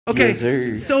Okay,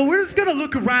 yes, so we're just gonna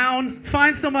look around,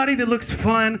 find somebody that looks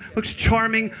fun, looks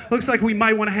charming, looks like we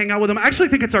might want to hang out with them. I actually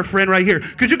think it's our friend right here.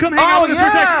 Could you come hang out with us for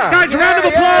a second? Guys, round of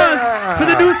applause for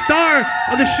the new star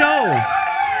of the show.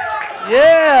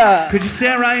 Yeah. Could you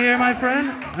stand right here, my friend?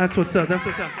 That's what's up. That's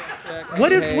what's up.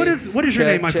 What is your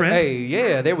name, my friend? Hey,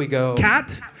 yeah, there we go.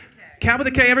 Cat? Cat with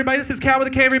a K, everybody. This is Cat with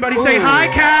a K. Everybody say hi,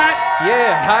 Cat.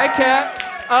 Yeah, hi, Cat.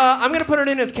 I'm gonna put it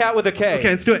in as Cat with a K. Okay,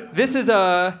 let's do it. This is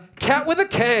Cat with a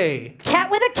K.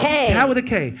 Cat with a K. Cat with a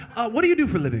K. What do you do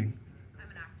for a living? I'm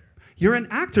an actor. You're an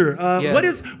actor.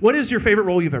 Yes. What is your favorite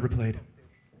role you've ever played?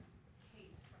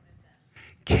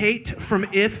 Kate from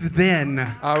If Then.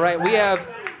 All right, we have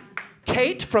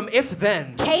Kate from If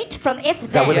Then. Kate from If Then.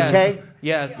 Is that with a K?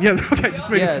 Yes. Yeah, okay, just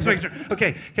making Yes. sure.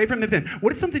 Okay, Kate from If Then.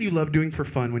 What is something you love doing for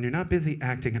fun when you're not busy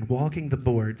acting and walking the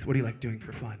boards? What do you like doing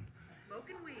for fun?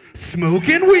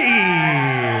 Smoking weed.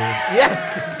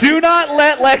 Yes. Do not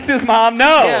let Lex's mom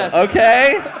know, Yes.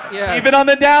 okay? Yes. Even on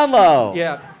the down low.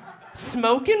 Yeah.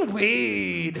 Smoking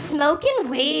weed. Smoking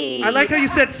weed. I like how you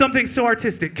said something so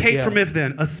artistic. Kate Yeah. from If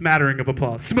Then. A smattering of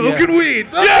applause. Smoking weed.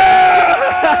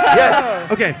 Yeah!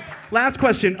 Yes. Okay, last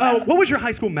question. What was your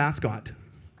high school mascot?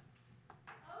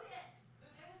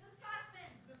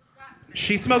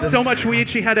 She smoked so much weed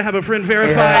she had to have a friend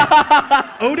verify.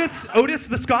 Yeah. Otis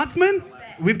the Scotsman?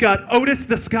 We've got Otis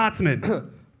the Scotsman.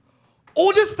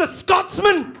 Otis the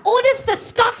Scotsman. Otis the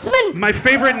Scotsman. My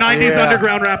favorite 90s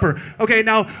underground rapper. Okay,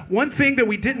 now, one thing that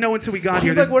we didn't know until we got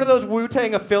here. He's like one of those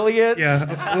Wu-Tang affiliates. Yeah.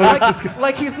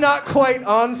 Like he's not quite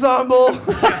ensemble.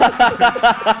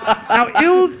 Now,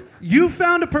 Illz, you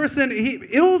found a person.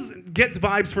 Illz gets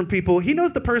vibes from people. He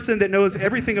knows the person that knows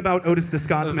everything about Otis the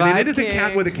Scotsman. And it is a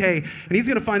cat with a K. And he's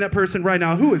going to find that person right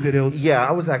now. Who is it, Illz? Yeah,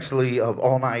 I was actually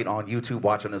all night on YouTube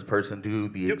watching this person do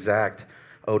the exact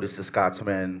Otis the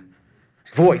Scotsman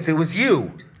voice. It was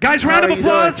you. Guys, round of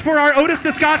applause for our Otis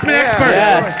the Scotsman expert.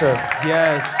 Yes.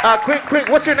 Yes. Quick,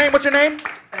 what's your name? What's your name?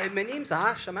 My name's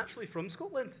Ash. I'm actually from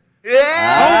Scotland. Yeah.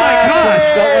 Oh my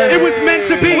gosh. It was meant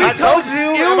to be. I told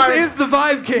you. Illz is the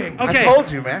vibe king. Okay. I told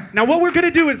you, man. Now what we're going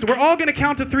to do is we're all going to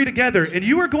count to 3 together, and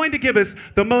you are going to give us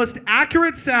the most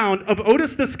accurate sound of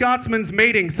Otis the Scotsman's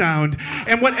mating sound.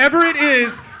 And whatever it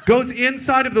is goes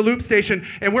inside of the loop station,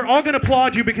 and we're all going to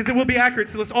applaud you because it will be accurate.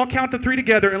 So let's all count to 3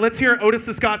 together, and let's hear Otis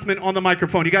the Scotsman on the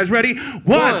microphone. You guys ready?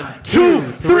 1,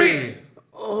 2, 3.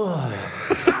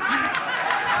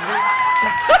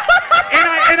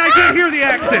 And I did hear the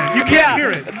accent. You can't hear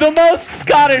it. The most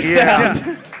Scottish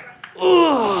sound.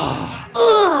 Yeah.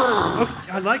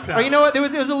 Okay, I like that. Or you know what? It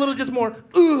was a little just more.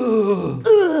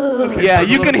 Okay. Yeah,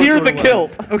 you can hear the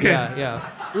kilt. Okay. Yeah.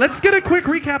 Let's get a quick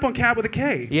recap on Cat with a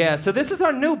K. Yeah. So this is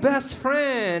our new best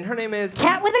friend. Her name is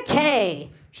Cat with a K.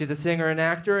 She's a singer and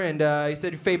actor, and you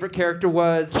said your favorite character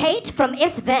was Kate from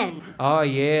If Then. Oh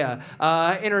yeah.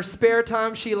 In her spare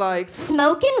time, she likes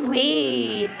Smoking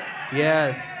weed.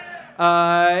 Yes.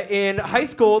 In high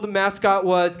school, the mascot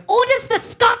was Otis the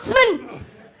Scotsman.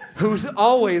 who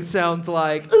always sounds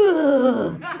like.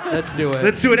 Let's do it.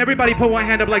 Let's do it. Everybody put one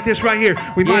hand up like this right here.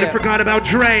 We might have forgot about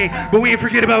Dre, but we didn't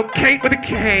forget about Kate with a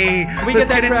K. Can we Let's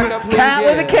get that into track it. up, please? Cat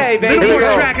with a K, baby. Little more Here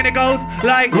we go. track, and it goes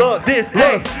like this. Look,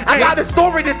 Hey, I hey. got a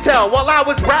story to tell. While I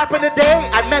was rapping today,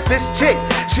 I met this chick.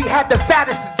 She had the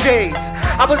fattest of J's.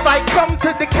 I was like, come to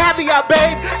the caveat,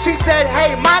 babe. She said,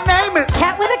 hey, my name is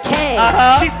Cat with a K.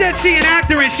 She said she an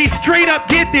actor and she straight up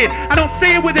gifted. I don't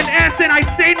say it with an S and I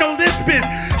say no lispers.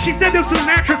 She said this was an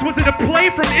actress. Was it a play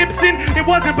from Ibsen? It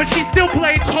wasn't, but she still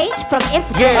played. Kate from If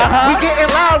Then. Yeah, we getting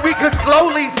loud, we could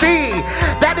slowly see.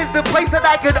 That is the place that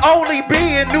I could only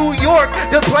be in New York.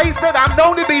 The place that I'm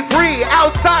known to be free.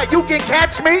 Outside, you can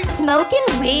catch me. Smoking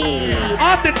weed.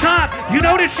 Off the top, you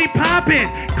notice she popping.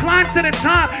 Climb to the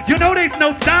top, you know there's no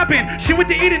stopping. She went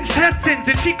to eating Jetsons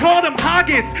and she called them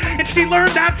haggis. And she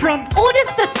learned that from Otis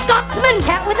the Scotsman.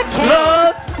 Cat with a K.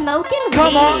 Love. Smoking weed.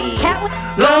 Come on. Cat with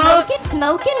Love.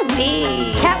 Smoking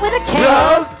weed. Cat with a K.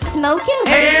 Love. Smoking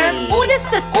And weed. Otis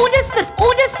the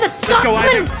Let's go,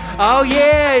 Scotsman. Ivan. Oh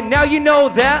yeah, now you know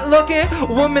that looking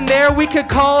woman there, we could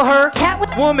call her Cat with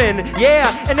woman.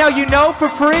 Yeah, and now you know for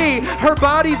free, her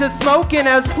body's as smoking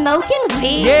as. Smoking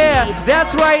weed. Yeah,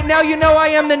 that's right, now you know I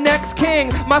am the next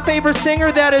king. My favorite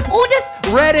singer, that is Otis.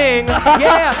 Redding.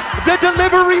 Yeah, the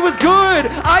delivery was good.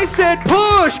 I said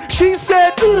push, she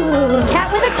said Cat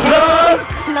with a K. Love.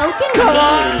 Smoking Come weed.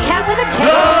 on. Cat with a K.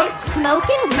 Love.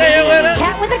 Smoking weed. Say it with it.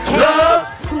 Cat with a K. Love.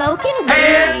 Smoking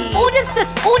And- weed. Otis the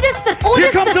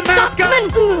Here comes the mascot.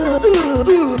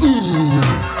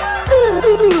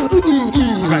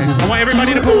 Right. I want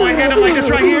everybody to put one hand up like this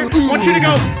right here. I want you to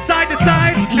go side to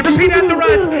side and repeat after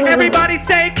us. Everybody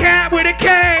say cat with a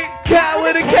K. Cat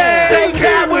with a K. Say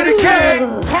cat with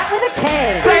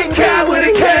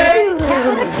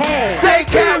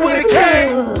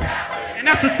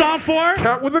that's the song for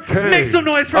Cat with a K. Make some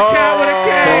noise for Cat with a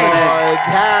K. Oh,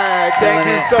 Cat, thank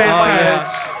you so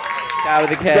much. Cat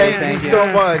with a K. Thank you so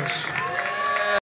much.